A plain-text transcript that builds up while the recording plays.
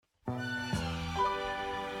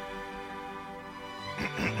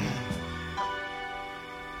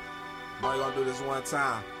only gonna do this one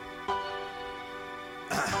time.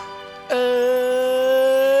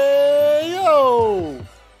 Hey, yo!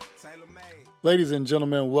 Ladies and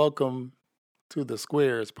gentlemen, welcome to the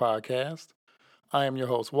Squares Podcast. I am your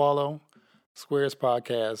host, Wallow. Squares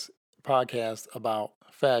podcast about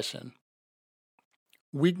fashion.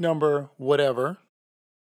 Week number whatever,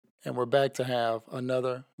 and we're back to have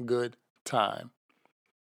another good time.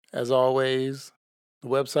 As always, the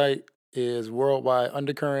website is Worldwide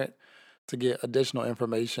Undercurrent to get additional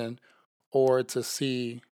information or to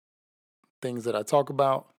see things that I talk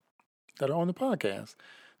about that are on the podcast.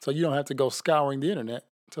 So you don't have to go scouring the internet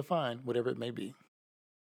to find whatever it may be.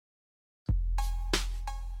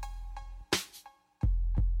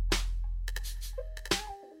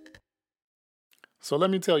 So let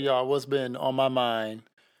me tell y'all what's been on my mind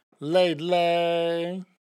lately,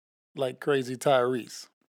 like Crazy Tyrese.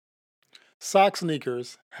 Sock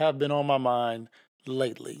sneakers have been on my mind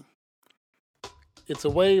lately. It's a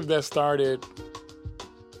wave that started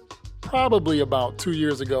probably about 2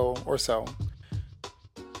 years ago or so.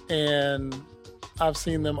 And I've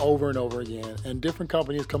seen them over and over again. And different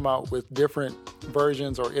companies come out with different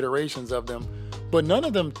versions or iterations of them. But none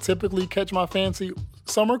of them typically catch my fancy.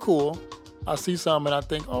 Some are cool. I see some and I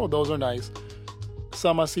think, oh, those are nice.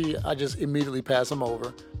 Some I see, I just immediately pass them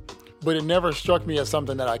over. But it never struck me as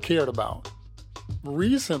something that I cared about.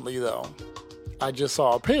 Recently, though, I just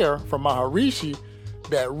saw a pair from Maharishi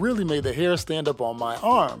that really made the hair stand up on my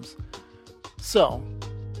arms. So,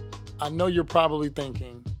 I know you're probably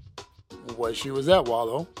thinking, what shoe is that,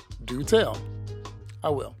 Wallow? Do tell. I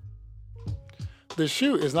will. The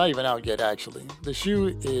shoe is not even out yet, actually. The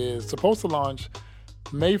shoe is supposed to launch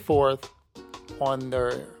May 4th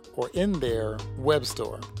in their web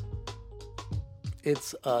store.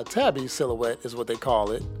 It's a tabby silhouette is what they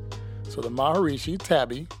call it. So the Maharishi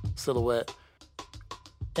tabby silhouette.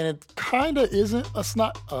 And it kind of isn't a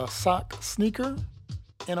sock sneaker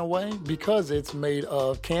in a way because it's made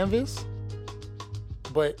of canvas.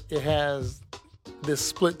 But it has this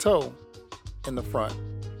split toe in the front,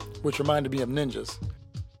 which reminded me of ninjas.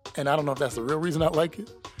 And I don't know if that's the real reason I like it,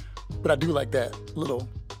 but I do like that little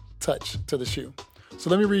touch to the shoe. So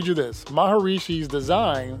let me read you this. Maharishi's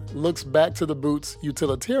design looks back to the boot's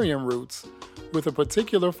utilitarian roots with a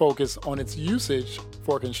particular focus on its usage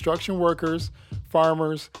for construction workers,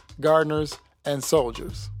 farmers, gardeners, and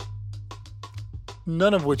soldiers.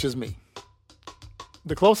 None of which is me.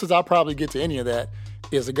 The closest I'll probably get to any of that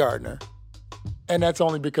is a gardener. And that's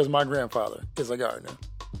only because my grandfather is a gardener.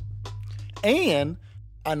 And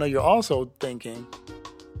I know you're also thinking,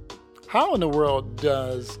 how in the world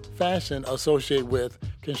does fashion associate with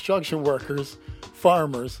construction workers,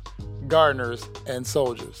 farmers, gardeners, and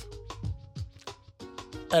soldiers?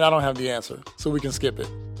 And I don't have the answer, so we can skip it.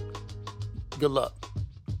 Good luck.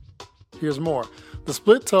 Here's more. The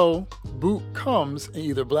split-toe boot comes in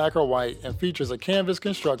either black or white and features a canvas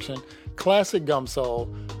construction, classic gum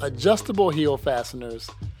sole, adjustable heel fasteners,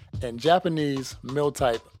 and Japanese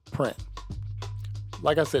mill-type print.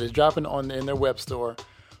 Like I said, it's dropping in their web store.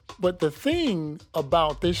 But the thing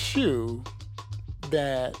about this shoe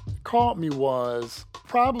that caught me was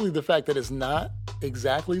probably the fact that it's not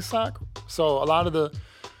exactly sock. So a lot of the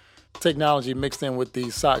technology mixed in with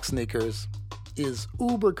these sock sneakers is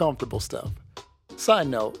uber comfortable stuff. Side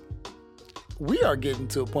note, we are getting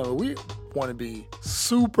to a point where we want to be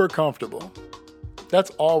super comfortable.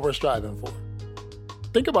 That's all we're striving for.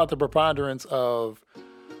 Think about the preponderance of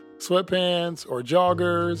sweatpants or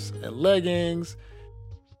joggers and leggings.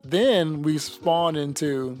 Then we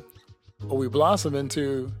blossom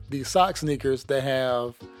into these sock sneakers that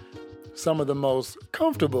have some of the most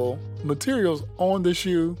comfortable materials on the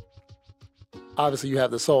shoe. Obviously, you have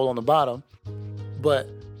the sole on the bottom, but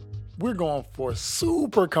we're going for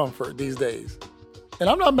super comfort these days. And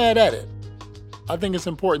I'm not mad at it. I think it's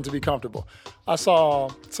important to be comfortable. I saw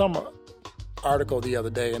some article the other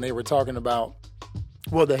day and they were talking about,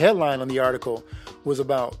 well, the headline on the article was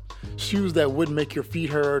about shoes that wouldn't make your feet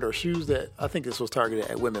hurt, or shoes that, I think this was targeted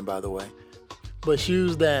at women, by the way, but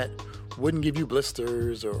shoes that wouldn't give you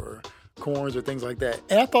blisters or corns or things like that.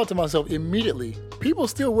 And I thought to myself immediately, people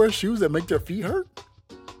still wear shoes that make their feet hurt?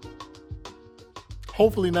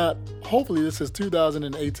 Hopefully not. Hopefully this is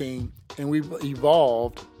 2018 and we've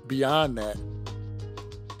evolved beyond that.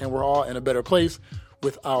 And we're all in a better place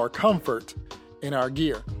with our comfort in our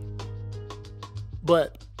gear.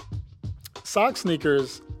 But sock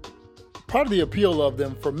sneakers, part of the appeal of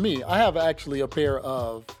them for me, I have actually a pair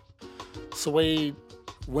of suede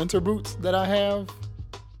winter boots that I have.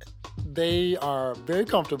 They are very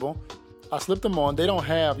comfortable. I slip them on. You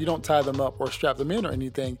don't tie them up or strap them in or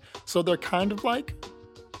anything. So they're kind of like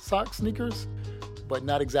sock sneakers, but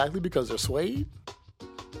not exactly because they're suede.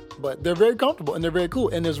 But they're very comfortable and they're very cool.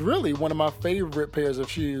 And it's really one of my favorite pairs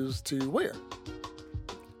of shoes to wear.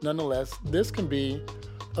 Nonetheless, this can be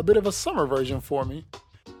a bit of a summer version for me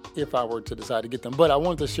if I were to decide to get them. But I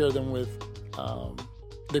wanted to share them with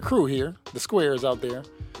the crew here, the squares out there,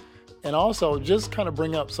 and also just kind of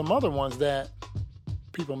bring up some other ones that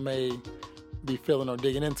people may be feeling or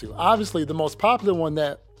digging into. Obviously, the most popular one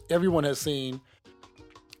that everyone has seen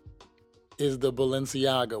is the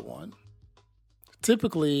Balenciaga one.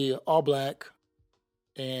 Typically all black,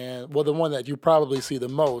 and well, the one that you probably see the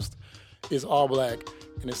most is all black,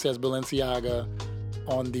 and it says Balenciaga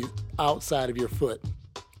on the outside of your foot,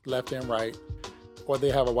 left and right, or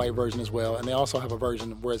they have a white version as well, and they also have a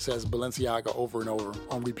version where it says Balenciaga over and over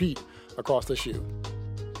on repeat across the shoe.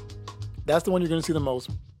 That's the one you're going to see the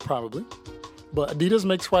most, probably, but Adidas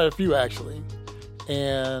makes quite a few actually,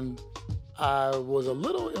 and I was a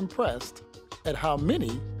little impressed at how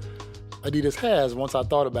many Adidas has once I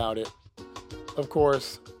thought about it. Of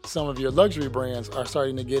course, some of your luxury brands are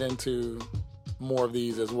starting to get into more of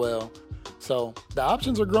these as well. So the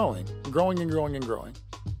options are growing.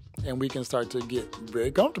 And we can start to get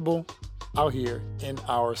very comfortable out here in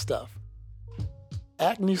our stuff.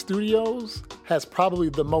 Acne Studios has probably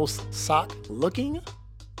the most sock looking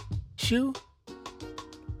shoe.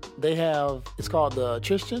 They have, it's called the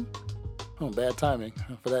Tristan. Oh, bad timing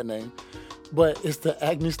for that name. But it's the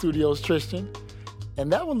Acne Studios Tristan.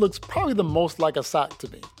 And that one looks probably the most like a sock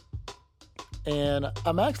to me. And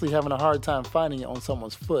I'm actually having a hard time finding it on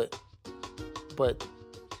someone's foot. But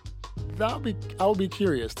I would be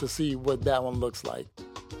curious to see what that one looks like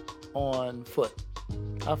on foot.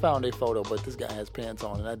 I found a photo, but this guy has pants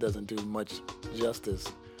on, and that doesn't do much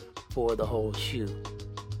justice for the whole shoe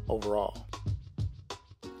overall.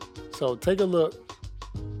 So take a look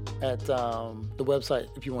at the website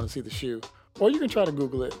if you want to see the shoe. Or you can try to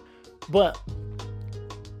Google it. But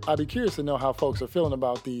I'd be curious to know how folks are feeling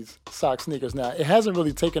about these sock sneakers now. It hasn't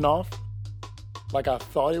really taken off like I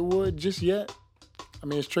thought it would just yet. I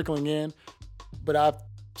mean, it's trickling in. But I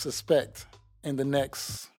suspect in the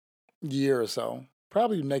next year or so,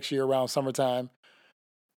 probably next year around summertime,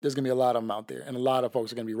 there's going to be a lot of them out there. And a lot of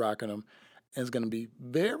folks are going to be rocking them. And it's going to be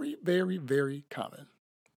very, very, very common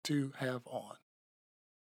to have on.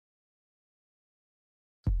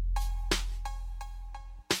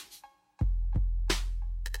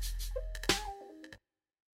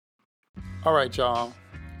 All right, y'all,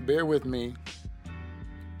 bear with me.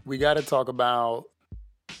 We got to talk about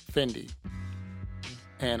Fendi.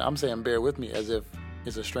 And I'm saying bear with me as if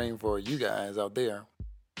it's a strain for you guys out there,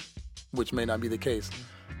 which may not be the case.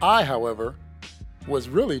 I, however, was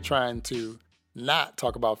really trying to not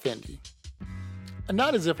talk about Fendi. And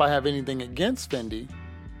not as if I have anything against Fendi,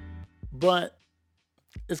 but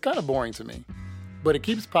it's kind of boring to me. But it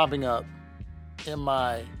keeps popping up in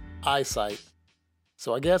my eyesight.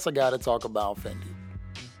 So I guess I got to talk about Fendi.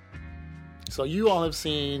 So you all have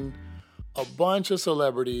seen a bunch of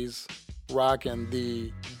celebrities rocking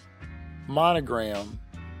the monogram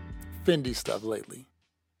Fendi stuff lately.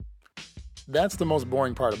 That's the most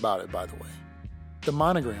boring part about it, by the way. The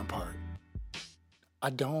monogram part. I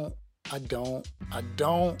don't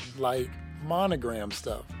like monogram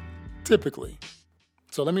stuff, typically.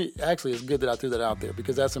 So it's good that I threw that out there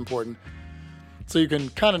because that's important. So you can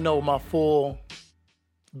kind of know my full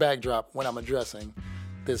backdrop when I'm addressing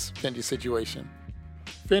this Fendi situation.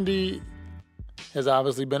 Fendi has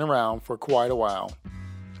obviously been around for quite a while.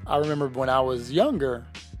 I remember when I was younger,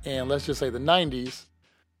 and let's just say the 90s,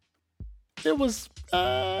 it was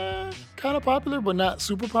kind of popular, but not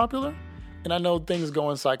super popular. And I know things go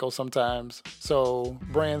in cycles sometimes, so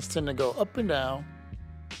brands tend to go up and down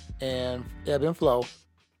and ebb and flow.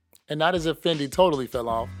 And not as if Fendi totally fell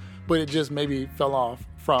off, but it just maybe fell off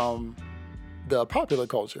from the popular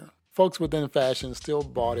culture. Folks within fashion still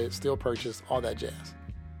bought it, still purchased, all that jazz.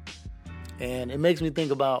 And it makes me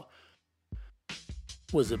think about,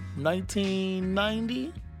 was it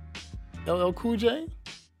 1990? LL Cool J?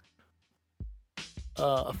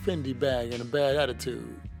 A Fendi bag and a bad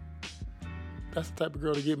attitude. That's the type of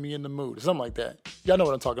girl to get me in the mood. Something like that. Y'all know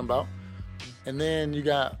what I'm talking about. And then you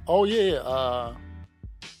got, my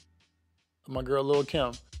girl Lil'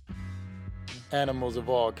 Kim. Animals of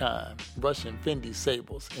all kind. Russian Fendi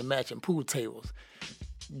sables and matching pool tables.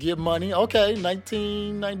 Give money. Okay,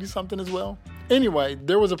 1990 something as well. Anyway,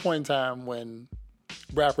 there was a point in time when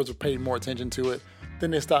rappers were paying more attention to it.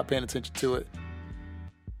 Then they stopped paying attention to it.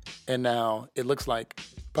 And now it looks like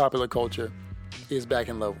popular culture is back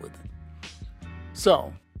in love with it.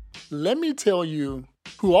 So, let me tell you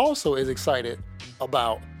who also is excited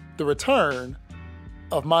about the return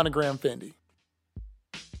of monogram Fendi.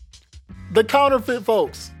 The counterfeit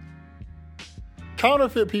folks.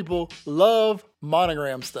 Counterfeit people love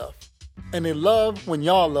monogram stuff. And they love when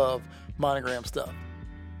y'all love monogram stuff.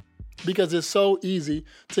 Because it's so easy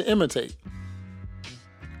to imitate.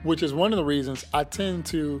 Which is one of the reasons I tend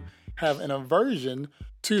to have an aversion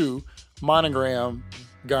to monogram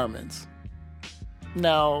garments.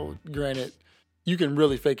 Now, granted, you can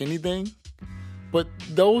really fake anything, but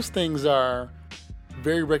those things are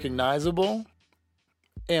very recognizable,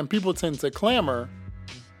 and people tend to clamor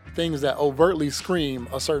things that overtly scream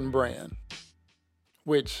a certain brand,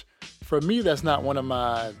 which for me, that's not one of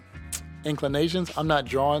my inclinations. I'm not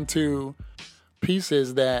drawn to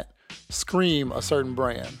pieces that scream a certain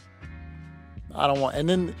brand. I don't want, and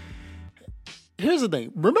then here's the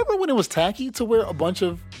thing. Remember when it was tacky to wear a bunch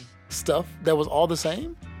of stuff that was all the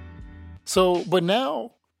same? So, but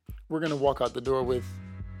now we're going to walk out the door with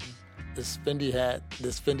this Fendi hat,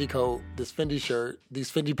 this Fendi coat, this Fendi shirt, these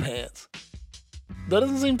Fendi pants. That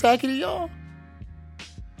doesn't seem tacky to y'all?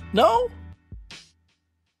 No?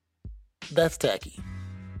 That's tacky.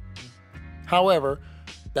 However,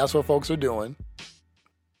 that's what folks are doing.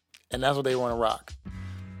 And that's what they want to rock.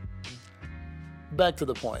 Back to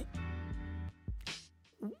the point.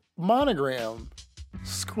 Monogram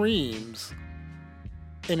screams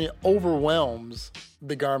and it overwhelms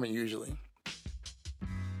the garment usually.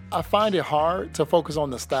 I find it hard to focus on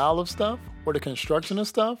the style of stuff or the construction of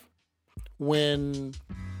stuff when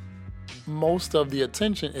most of the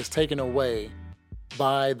attention is taken away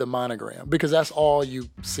by the monogram, because that's all you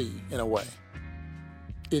see in a way.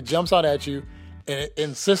 It jumps out at you and it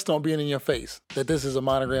insists on being in your face that this is a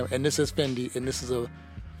monogram and this is Fendi and this is a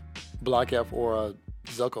Block F or a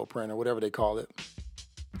Zucco print or whatever they call it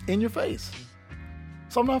in your face.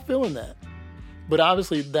 So I'm not feeling that. But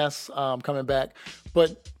obviously that's coming back.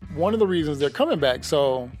 But one of the reasons they're coming back,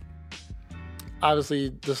 so obviously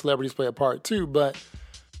the celebrities play a part too, but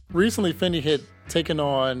recently Fendi had taken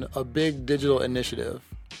on a big digital initiative.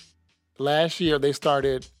 Last year they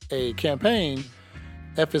started a campaign,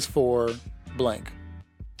 F is for blank.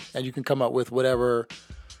 And you can come up with whatever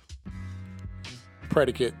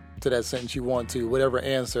predicate to that sentence you want to, whatever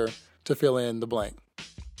answer to fill in the blank.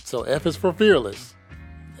 So F is for fearless.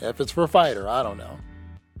 F is for fighter. I don't know.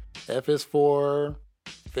 F is for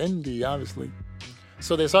Fendi, obviously.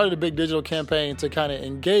 So they started a big digital campaign to kind of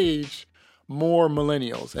engage more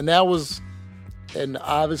millennials. And that was, and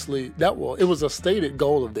obviously, it was a stated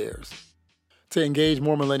goal of theirs to engage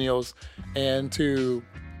more millennials and to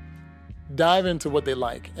dive into what they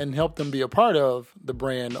like and help them be a part of the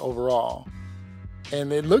brand overall.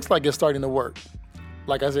 And it looks like it's starting to work.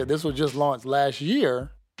 Like I said, this was just launched last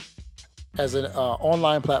year as an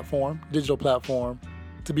online platform, digital platform,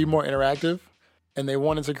 to be more interactive. And they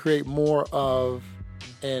wanted to create more of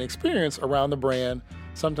an experience around the brand,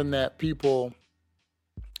 something that people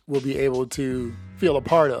will be able to feel a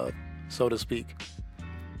part of, so to speak.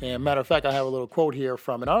 And matter of fact, I have a little quote here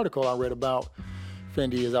from an article I read about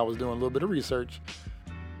Fendi as I was doing a little bit of research.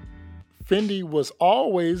 Fendi was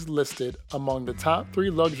always listed among the top 3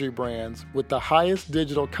 luxury brands with the highest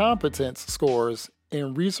digital competence scores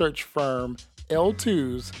in research firm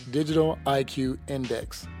L2's Digital IQ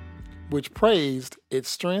Index, which praised its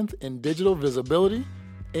strength in digital visibility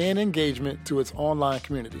and engagement to its online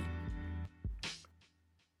community.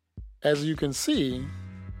 As you can see,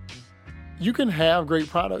 you can have great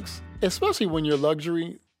products, especially when you're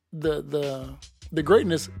luxury. The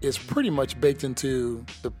greatness is pretty much baked into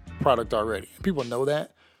the product already. People know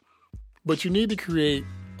that. But you need to create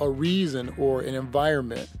a reason or an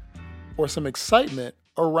environment or some excitement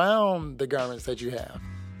around the garments that you have.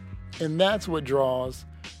 And that's what draws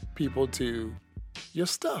people to your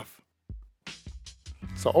stuff.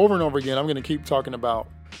 So over and over again, I'm going to keep talking about,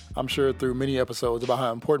 I'm sure through many episodes, about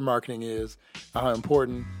how important marketing is, how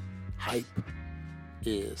important hype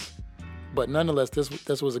is. But nonetheless,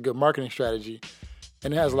 this was a good marketing strategy,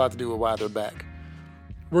 and it has a lot to do with why they're back.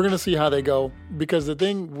 We're going to see how they go, because the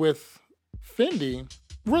thing with Fendi,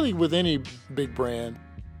 really with any big brand,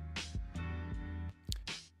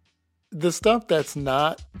 the stuff that's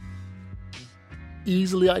not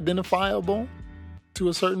easily identifiable to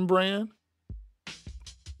a certain brand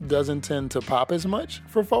doesn't tend to pop as much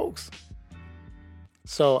for folks.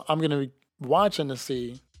 So I'm going to be watching to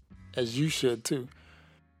see, as you should too,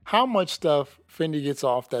 how much stuff Fendi gets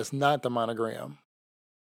off that's not the monogram.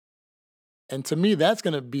 And to me, that's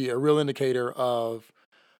going to be a real indicator of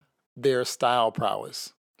their style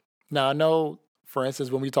prowess. Now, I know, for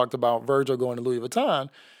instance, when we talked about Virgil going to Louis Vuitton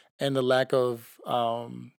and the lack of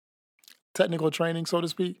technical training, so to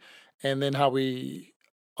speak, and then how we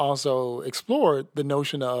also explored the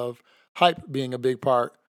notion of hype being a big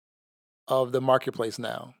part of the marketplace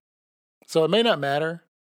now. So it may not matter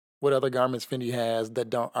what other garments Fendi has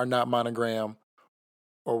that are not monogram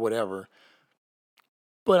or whatever,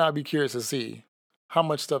 but I'd be curious to see how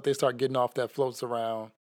much stuff they start getting off that floats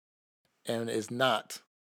around and is not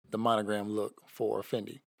the monogram look for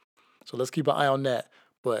Fendi. So let's keep an eye on that.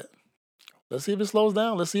 But let's see if it slows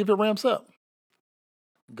down. Let's see if it ramps up.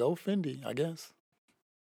 Go Fendi, I guess.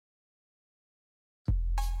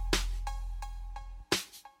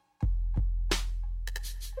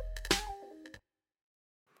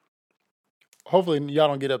 Hopefully y'all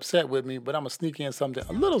don't get upset with me, but I'm going to sneak in something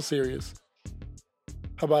a little serious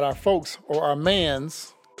about our folks or our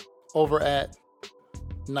mans over at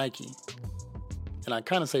Nike. And I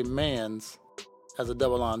kind of say mans as a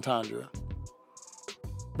double entendre.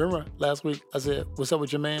 Remember last week I said, what's up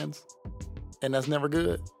with your mans? And that's never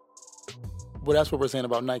good. Well, that's what we're saying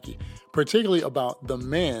about Nike, particularly about the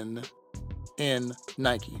men in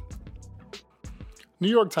Nike. New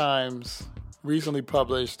York Times recently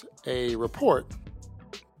published a report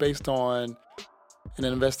based on an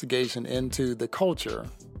investigation into the culture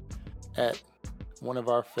at one of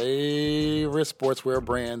our favorite sportswear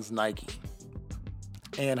brands, Nike,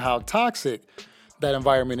 and how toxic that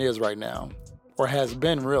environment is right now, or has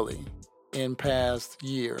been really in past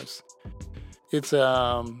years. It's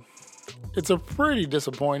a pretty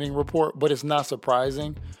disappointing report, but it's not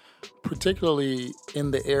surprising, particularly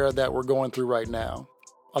in the era that we're going through right now.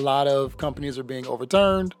 A lot of companies are being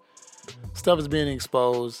overturned, stuff is being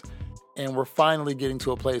exposed, and we're finally getting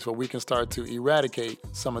to a place where we can start to eradicate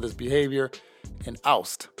some of this behavior and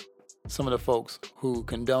oust some of the folks who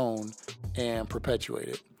condone and perpetuate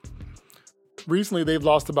it. Recently, they've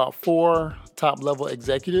lost about 4 top-level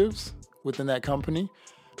executives within that company,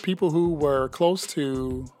 people who were close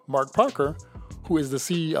to Mark Parker, who is the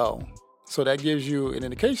CEO. So that gives you an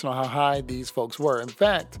indication on how high these folks were. In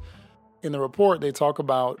fact, in the report, they talk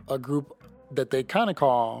about a group that they kind of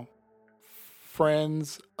call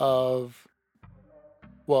friends of,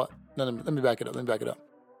 well, no, let me back it up.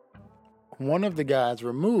 One of the guys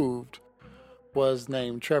removed was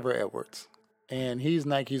named Trevor Edwards, and he's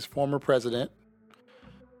Nike's former president.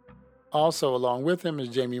 Also, along with him is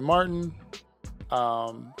Jamie Martin,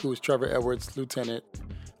 who is Trevor Edwards' lieutenant,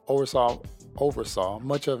 oversaw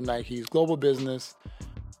much of Nike's global business,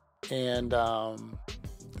 and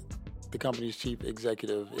the company's chief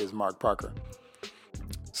executive is Mark Parker.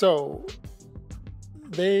 So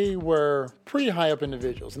they were pretty high up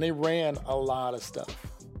individuals, and they ran a lot of stuff.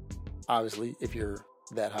 Obviously, if you're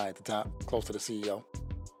that high at the top, close to the CEO.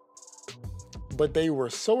 But they were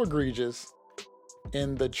so egregious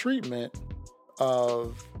in the treatment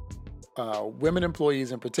of women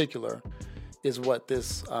employees in particular is what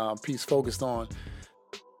this piece focused on.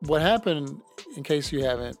 What happened, in case you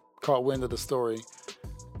haven't caught wind of the story,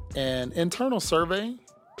 an internal survey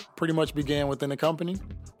pretty much began within the company,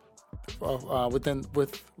 within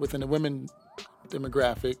the women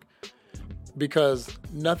demographic, because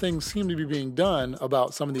nothing seemed to be being done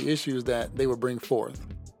about some of the issues that they would bring forth,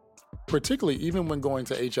 particularly even when going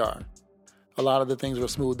to HR. A lot of the things were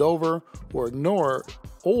smoothed over or ignored,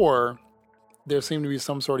 or there seemed to be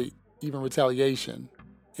some sort of even retaliation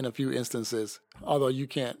in a few instances, although you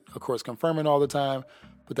can't, of course, confirm it all the time,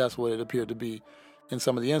 but that's what it appeared to be in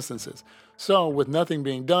some of the instances. So with nothing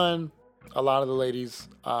being done, a lot of the ladies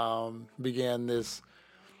began this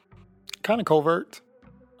kind of covert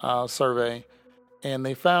survey, and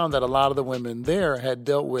they found that a lot of the women there had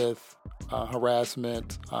dealt with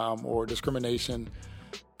harassment or discrimination,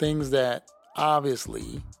 things that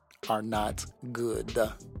obviously are not good.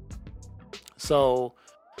 So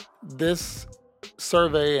this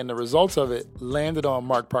survey and the results of it landed on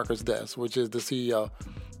Mark Parker's desk, which is the CEO.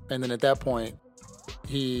 And then at that point,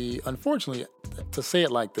 he, unfortunately, to say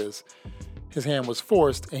it like this, his hand was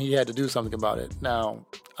forced and he had to do something about it. Now,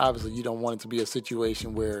 obviously, you don't want it to be a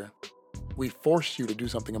situation where we force you to do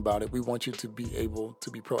something about it. We want you to be able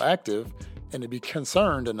to be proactive and to be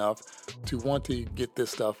concerned enough to want to get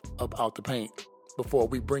this stuff up out the paint before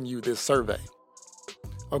we bring you this survey.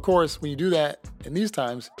 Of course, when you do that in these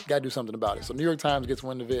times, you got to do something about it. So New York Times gets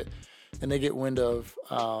wind of it, and they get wind of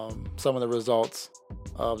some of the results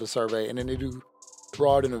of the survey, and then they do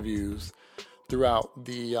broad interviews throughout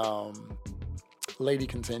the lady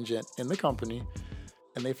contingent in the company,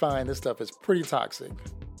 and they find this stuff is pretty toxic.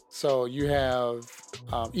 So you have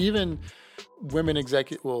even women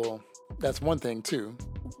executive. Well, that's one thing too.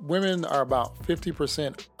 Women are about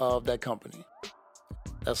 50% of that company.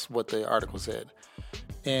 That's what the article said.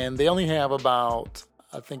 And they only have about,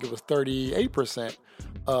 I think it was 38%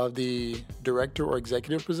 of the director or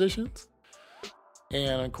executive positions.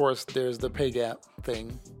 And of course, there's the pay gap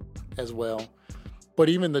thing as well. But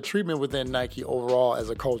even the treatment within Nike overall as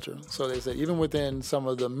a culture. So they said even within some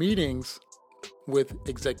of the meetings with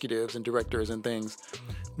executives and directors and things,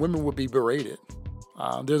 women would be berated.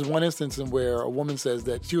 There's one instance in where a woman says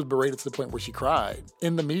that she was berated to the point where she cried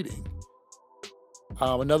in the meeting.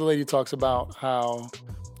 Another lady talks about how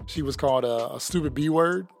she was called a stupid B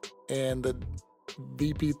word and the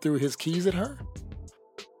VP threw his keys at her.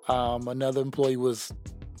 Another employee was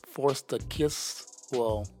forced to kiss.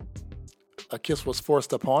 Well, a kiss was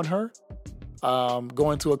forced upon her.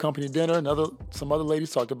 Going to a company dinner, some other ladies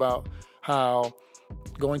talked about how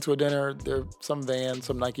going to a dinner, some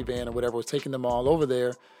Nike van or whatever was taking them all over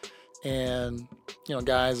there. And,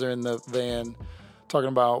 guys are in the van talking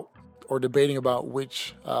about or debating about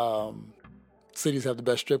which cities have the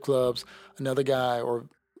best strip clubs. Another guy or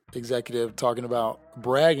executive bragging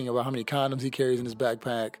about how many condoms he carries in his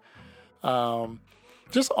backpack.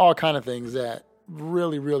 Just all kind of things that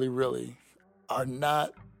really, really, really are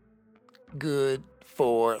not good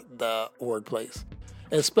for the workplace.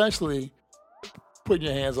 Especially putting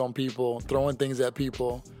your hands on people, throwing things at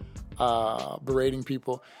people, berating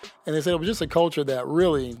people. And they said it was just a culture that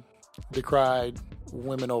really decried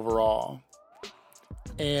women overall.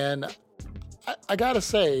 And I gotta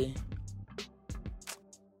say,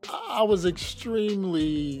 I was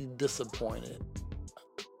extremely disappointed.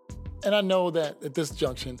 And I know that at this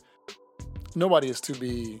junction, nobody is to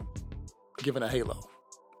be given a halo.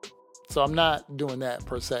 So I'm not doing that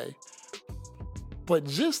per se. But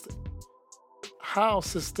just how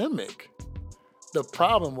systemic the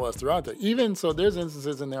problem was throughout there. Even so, there's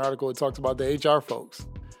instances in the article that talks about the HR folks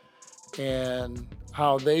and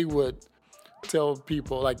how they would tell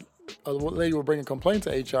people, like a lady would bring a complaint to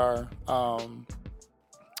HR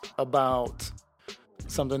about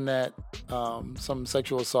something that, some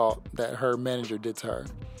sexual assault that her manager did to her.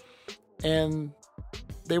 And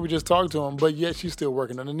they would just talk to him, but yet she's still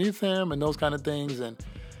working underneath him and those kind of things. And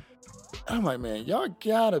I'm like, man, y'all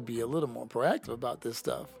gotta be a little more proactive about this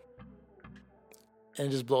stuff. And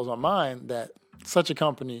it just blows my mind that such a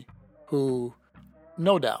company who,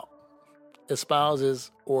 no doubt,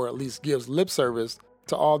 espouses or at least gives lip service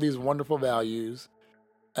to all these wonderful values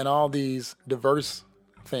and all these diverse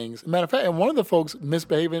things. Matter of fact, and one of the folks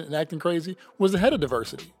misbehaving and acting crazy was the head of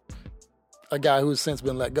diversity, a guy who's since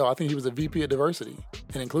been let go. I think he was a VP of diversity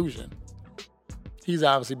and inclusion. He's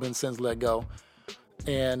obviously been since let go.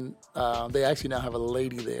 And they actually now have a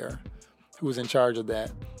lady there who is in charge of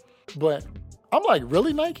that. But I'm like,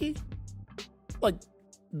 really, Nike? Like,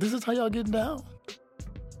 this is how y'all getting down?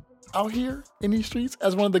 Out here in these streets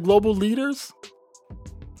as one of the global leaders?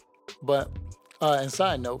 But, and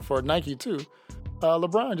side note, for Nike too,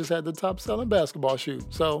 LeBron just had the top selling basketball shoe.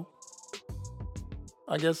 So,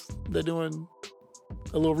 I guess they're doing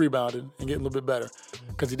a little rebounding and getting a little bit better.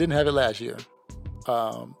 Because he didn't have it last year.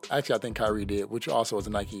 Actually, I think Kyrie did, which also was a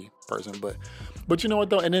Nike person. But you know what,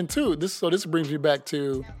 though? And then, too, this brings me back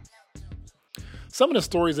to some of the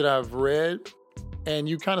stories that I've read, and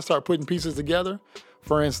you kind of start putting pieces together.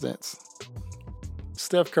 For instance,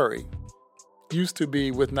 Steph Curry used to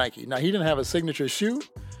be with Nike. Now, he didn't have a signature shoe,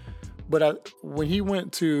 but when he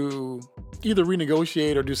went to either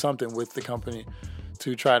renegotiate or do something with the company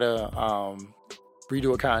to try to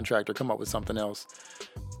redo a contract or come up with something else,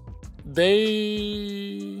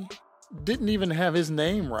 they didn't even have his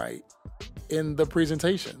name right in the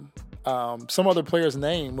presentation. Some other player's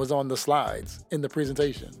name was on the slides in the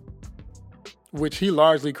presentation, which he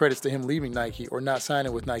largely credits to him leaving Nike or not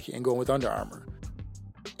signing with Nike and going with Under Armour.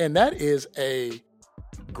 And that is a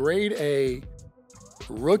grade A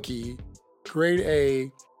rookie, grade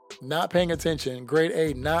A not paying attention, grade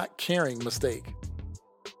A not caring mistake.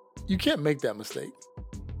 You can't make that mistake.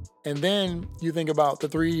 And then you think about the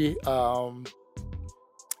three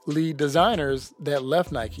lead designers that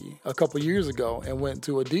left Nike a couple years ago and went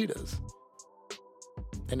to Adidas.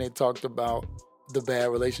 And they talked about the bad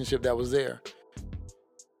relationship that was there.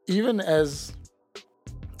 Even as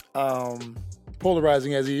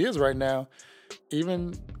polarizing as he is right now,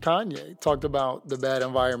 even Kanye talked about the bad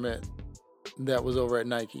environment that was over at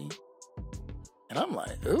Nike. And I'm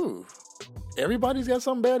like, ooh, everybody's got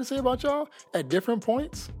something bad to say about y'all at different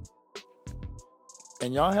points?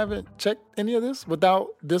 And y'all haven't checked any of this without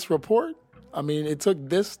this report? I mean, it took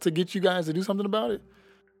this to get you guys to do something about it?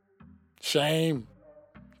 Shame.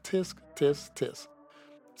 Tisk, tisk, tisk.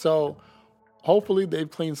 So hopefully they've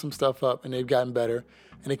cleaned some stuff up and they've gotten better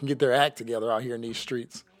and they can get their act together out here in these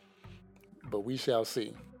streets. But we shall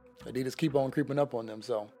see. Adidas keep on creeping up on them,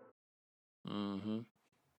 so.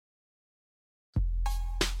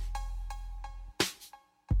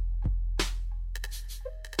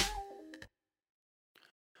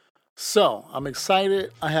 So I'm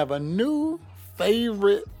excited. I have a new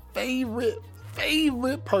favorite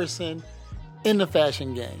person in the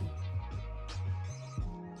fashion game.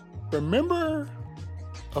 Remember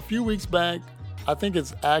a few weeks back, I think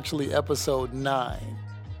it's actually episode 9,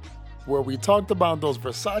 where we talked about those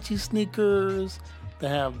Versace sneakers that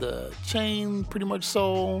have the chain pretty much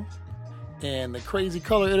sole and the crazy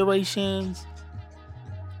color iterations.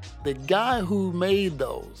 The guy who made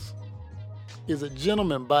those is a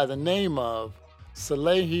gentleman by the name of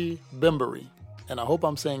Salehi Bembury, and I hope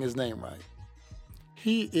I'm saying his name right.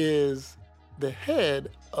 He is the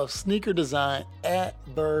head of sneaker design at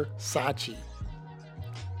Versace.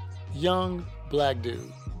 Young black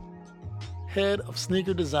dude, head of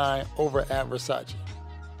sneaker design over at Versace.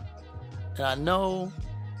 And I know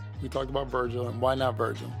we talked about Virgil, and why not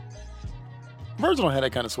Virgil? Virgil don't have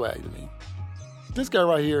that kind of swag to me. This guy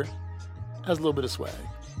right here has a little bit of swag.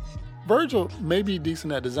 Virgil may be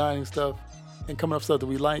decent at designing stuff and coming up with stuff that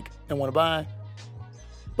we like and want to buy,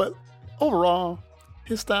 but overall,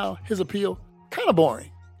 his style, his appeal, kind of boring.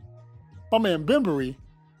 My man Bembury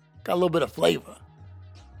got a little bit of flavor.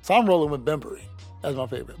 So I'm rolling with Bembury as my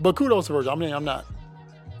favorite. But kudos to Virgil. I mean, I'm not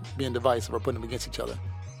being divisive or putting them against each other.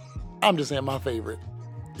 I'm just saying my favorite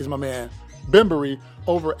is my man Bembury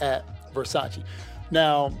over at Versace.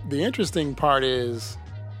 Now, the interesting part is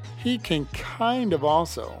he can kind of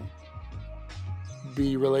also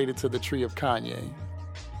be related to the tree of Kanye.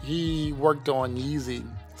 He worked on Yeezy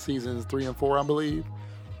seasons 3 and 4, I believe.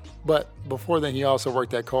 But before then, he also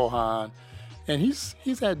worked at Cole Haan. And he's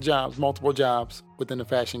had jobs, multiple jobs within the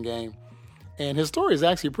fashion game. And his story is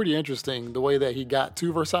actually pretty interesting, the way that he got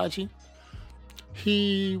to Versace.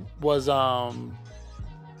 He was, I don't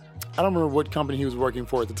remember what company he was working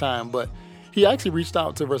for at the time, but he actually reached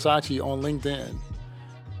out to Versace on LinkedIn.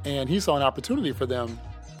 And he saw an opportunity for them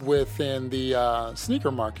within the sneaker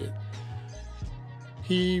market.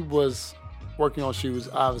 He was working on shoes,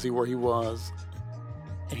 obviously, where he was.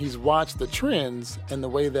 And he's watched the trends and the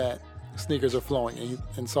way that sneakers are flowing,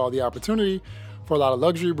 and saw the opportunity for a lot of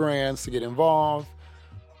luxury brands to get involved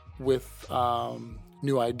with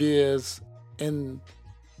new ideas, and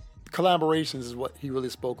collaborations is what he really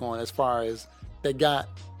spoke on, as far as they got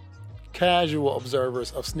casual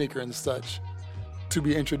observers of sneaker and such to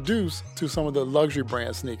be introduced to some of the luxury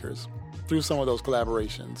brand sneakers through some of those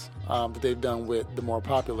collaborations that they've done with the more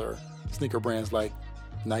popular sneaker brands like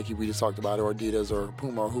Nike, we just talked about, or Adidas or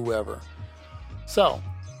Puma or whoever. So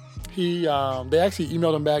they actually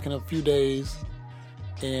emailed him back in a few days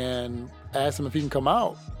and asked him if he can come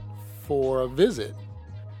out for a visit.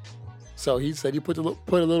 So he said he put a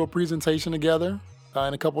little presentation together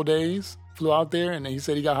in a couple of days, flew out there, and he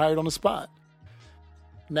said he got hired on the spot.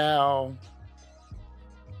 Now,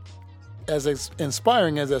 as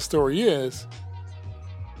inspiring as that story is,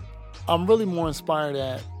 I'm really more inspired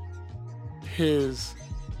at his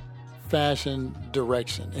fashion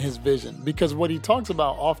direction and his vision, because what he talks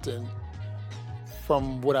about often,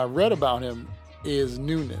 from what I read about him, is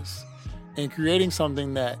newness and creating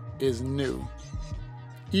something that is new,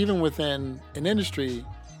 even within an industry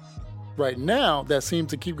right now that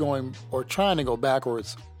seems to keep going or trying to go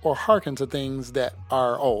backwards or hearken to things that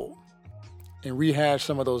are old and rehash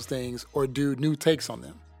some of those things or do new takes on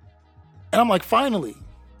them. And I'm like, finally,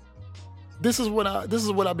 this is what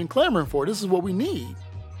I've been clamoring for. This is what we need.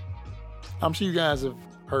 I'm sure you guys have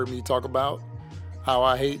heard me talk about how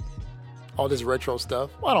I hate all this retro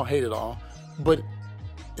stuff. Well, I don't hate it all, but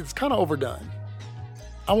it's kind of overdone.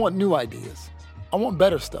 I want new ideas. I want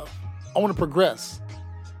better stuff. I want to progress.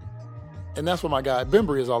 And that's what my guy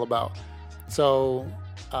Bembury is all about. So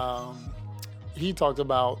he talked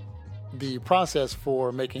about the process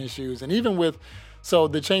for making his shoes, and even with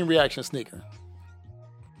the chain reaction sneaker.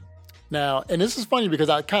 Now, and this is funny because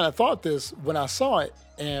I kind of thought this when I saw it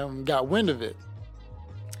and got wind of it.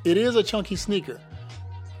 It is a chunky sneaker,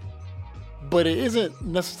 but it isn't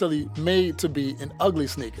necessarily made to be an ugly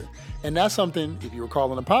sneaker. And that's something, if you recall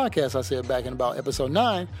on the podcast, I said back in about episode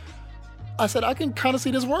 9, I said, I can kind of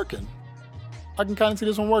see this working. I can kind of see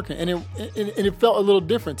this one working. And it felt a little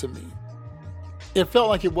different to me. It felt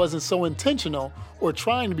like it wasn't so intentional or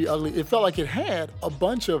trying to be ugly. It felt like it had a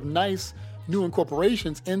bunch of nice new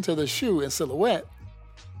incorporations into the shoe and silhouette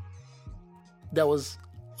that was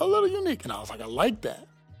a little unique. And I was like, I like that.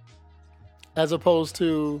 As opposed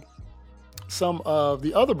to some of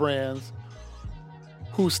the other brands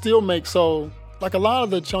who still make, like a lot of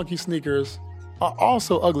the chunky sneakers are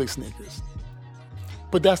also ugly sneakers.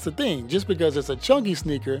 But that's the thing. Just because it's a chunky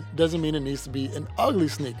sneaker doesn't mean it needs to be an ugly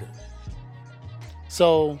sneaker.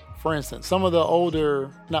 So, for instance, some of the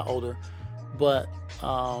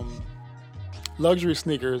luxury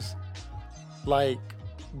sneakers like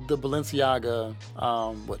the Balenciaga,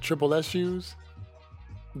 Triple S shoes.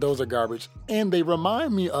 Those are garbage. And they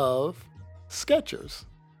remind me of Skechers.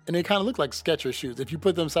 And they kind of look like Skechers shoes if you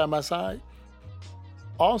put them side by side.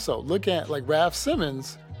 Also, look at, like, Raf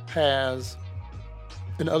Simons has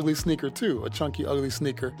an ugly sneaker too, a chunky, ugly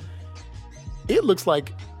sneaker. It looks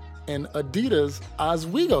like an Adidas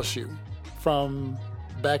Oswego shoe from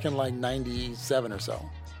back in like 97 or so.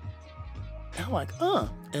 And I'm like,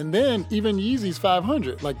 And then even Yeezy's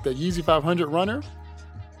 500, like the Yeezy 500 runner,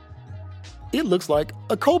 it looks like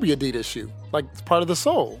a Kobe Adidas shoe. Like part of the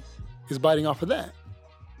sole is biting off of that.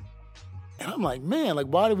 And I'm like, man, like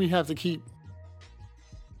why do we have to keep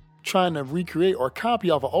trying to recreate or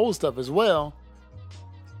copy off of old stuff as well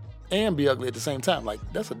and be ugly at the same time? Like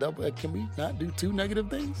that's a double. Can we not do two negative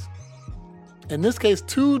things? In this case,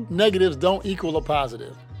 two negatives don't equal a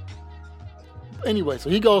positive. Anyway, so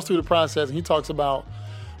he goes through the process and he talks about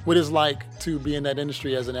what it's like to be in that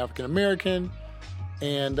industry as an African American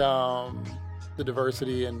and the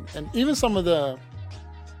diversity and even some of the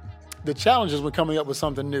challenges when coming up with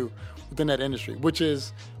something new within that industry, which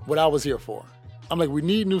is what I was here for. I'm like, we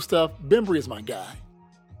need new stuff. Bembry is my guy.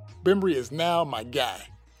 Bembry is now my guy.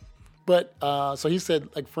 But so he said,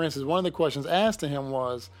 like, for instance, one of the questions asked to him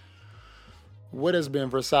was, what has been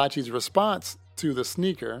Versace's response to the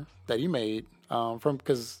sneaker that he made from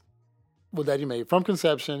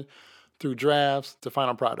conception through drafts to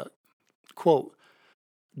final product? Quote,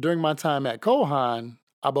 during my time at Kohan,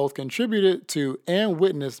 I both contributed to and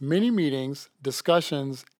witnessed many meetings,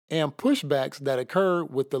 discussions, and pushbacks that occurred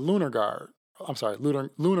with the Lunar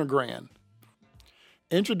Grand.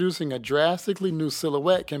 Introducing a drastically new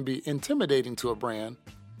silhouette can be intimidating to a brand.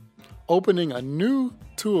 Opening a new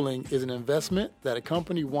tooling is an investment that a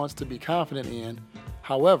company wants to be confident in.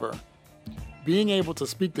 However, being able to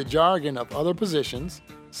speak the jargon of other positions,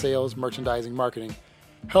 sales, merchandising, marketing,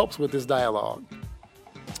 helps with this dialogue.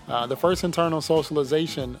 The first internal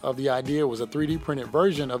socialization of the idea was a 3D printed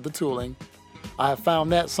version of the tooling. I have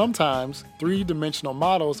found that sometimes three-dimensional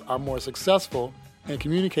models are more successful in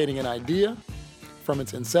communicating an idea. From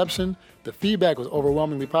its inception, the feedback was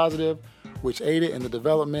overwhelmingly positive, which aided in the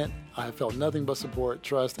development. I have felt nothing but support,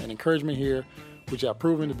 trust, and encouragement here, which have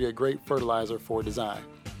proven to be a great fertilizer for design.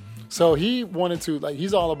 So he wanted to,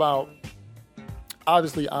 he's all about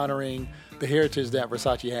obviously honoring the heritage that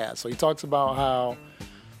Versace has. So he talks about how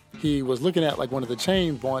he was looking at one of the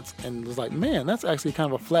chains once and was like, man, that's actually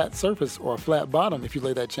kind of a flat surface or a flat bottom if you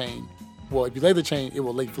lay that chain. Well, if you lay the chain, it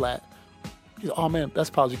will lay flat. He's like, oh man,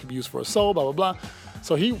 that's probably could be used for a sole, blah, blah, blah.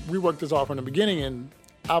 So he reworked this all from the beginning, and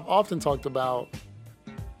I've often talked about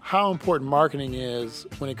how important marketing is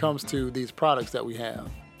when it comes to these products that we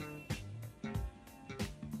have.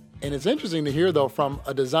 And it's interesting to hear, though, from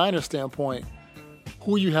a designer standpoint,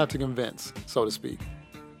 who you have to convince, so to speak.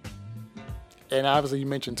 And obviously you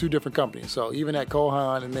mentioned two different companies. So even at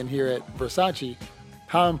Kohan and then here at Versace,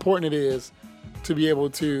 how important it is to be able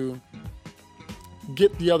to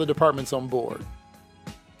get the other departments on board.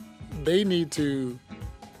 They need to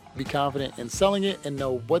be confident in selling it and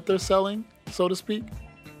know what they're selling, so to speak.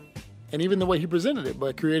 And even the way he presented it,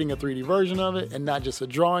 by creating a 3D version of it and not just a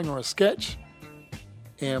drawing or a sketch,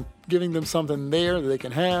 and giving them something there that they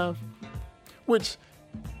can have, which,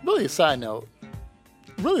 really a side note,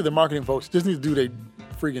 really the marketing folks just need to do their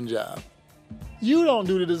freaking job. You don't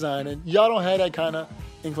do the designing. Y'all don't have that kind of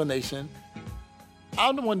inclination.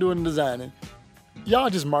 I'm the one doing the designing.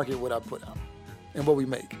 Y'all just market what I put out and what we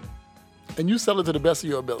make. And you sell it to the best of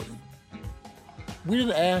your ability. We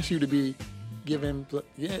didn't ask you to be giving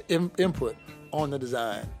input on the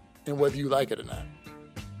design and whether you like it or not.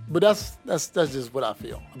 But that's just what I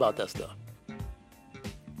feel about that stuff.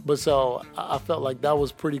 But so I felt like that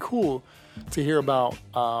was pretty cool to hear about,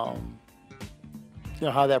 how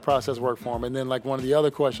that process worked for him. And then one of the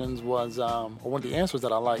other questions was, or one of the answers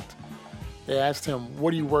that I liked, they asked him,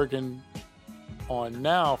 what are you working on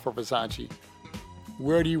now for Versace?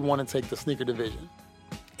 Where do you want to take the sneaker division?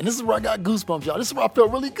 And this is where I got goosebumps, y'all. This is where I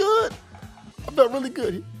felt really good. I felt really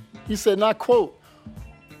good. He said, and I quote,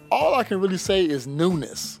 all I can really say is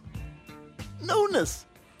newness. Newness.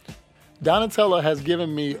 Donatella has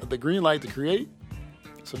given me the green light to create,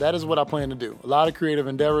 so that is what I plan to do. A lot of creative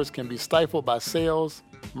endeavors can be stifled by sales,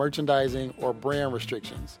 merchandising, or brand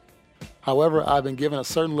restrictions. However, I've been given a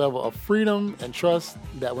certain level of freedom and trust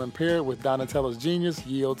that when paired with Donatella's genius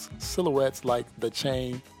yields silhouettes like the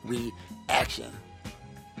chain reaction.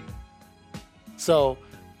 So,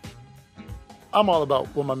 I'm all about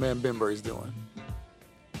what my man Bembry is doing.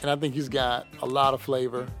 And I think he's got a lot of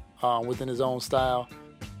flavor within his own style.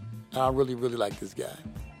 And I really, really like this guy.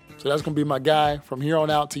 So that's going to be my guy from here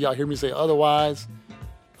on out till y'all hear me say otherwise.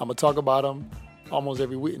 I'm going to talk about him almost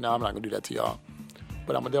every week. No, I'm not going to do that to y'all.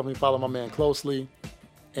 But I'm going to definitely follow my man closely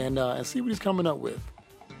and see what he's coming up with.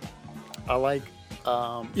 I like,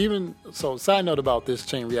 side note about this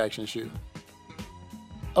chain reaction shoe.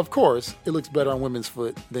 Of course, it looks better on women's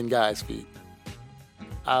foot than guys' feet.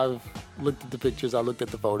 I've looked at the pictures. I looked at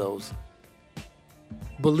the photos.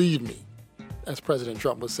 Believe me, as President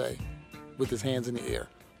Trump would say, with his hands in the air.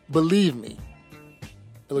 Believe me,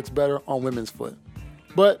 it looks better on women's foot.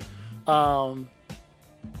 But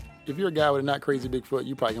if you're a guy with a not crazy big foot,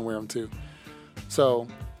 you probably can wear them too. So,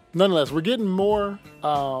 nonetheless, we're getting more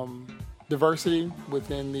diversity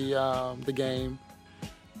within the game,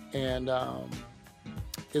 and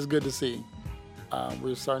it's good to see.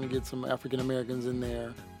 We're starting to get some African Americans in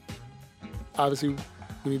there. Obviously,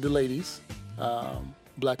 we need the ladies,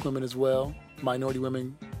 black women as well, minority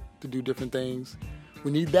women to do different things. We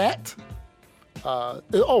need that.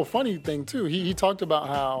 Funny thing too, he talked about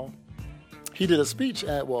how he did a speech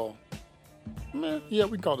at, we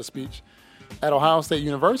can call it a speech, at Ohio State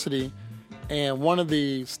University, and one of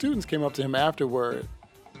the students came up to him afterward,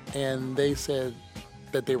 and they said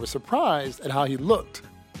that they were surprised at how he looked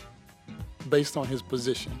based on his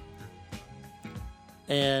position.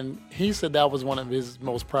 And he said that was one of his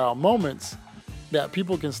most proud moments, that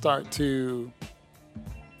people can start to,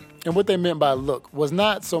 and what they meant by look was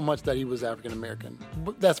not so much that he was African American,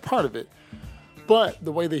 but that's part of it, but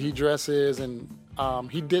the way that he dresses, and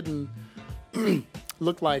he didn't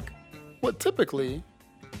look like what typically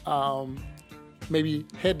maybe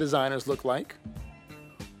head designers look like,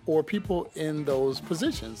 or people in those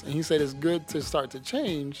positions. And he said it's good to start to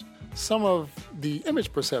change some of the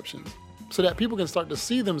image perceptions so that people can start to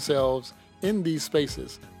see themselves in these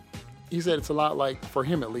spaces. He said it's a lot like, for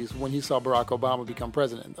him at least, when he saw Barack Obama become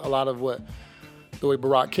president. A lot of the way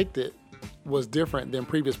Barack kicked it was different than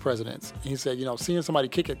previous presidents. And he said, seeing somebody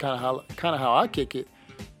kick it kind of how I kick it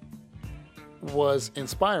was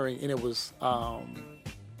inspiring, and it was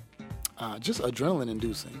just adrenaline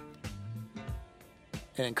inducing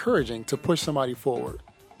and encouraging to push somebody forward.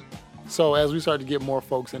 So as we start to get more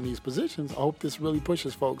folks in these positions, I hope this really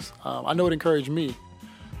pushes folks. I know it encouraged me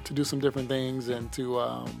to do some different things and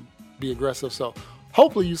to be aggressive. So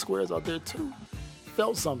hopefully you squares out there too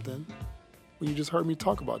felt something when you just heard me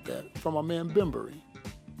talk about that from my man Bimbury.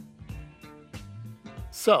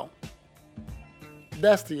 So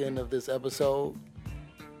that's the end of this episode.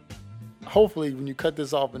 Hopefully when you cut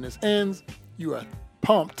this off and this ends, you are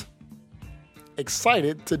pumped,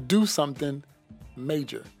 excited to do something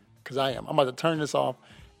major. Because I am. I'm about to turn this off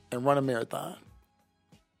and run a marathon.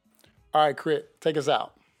 All right, Crit, take us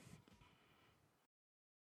out.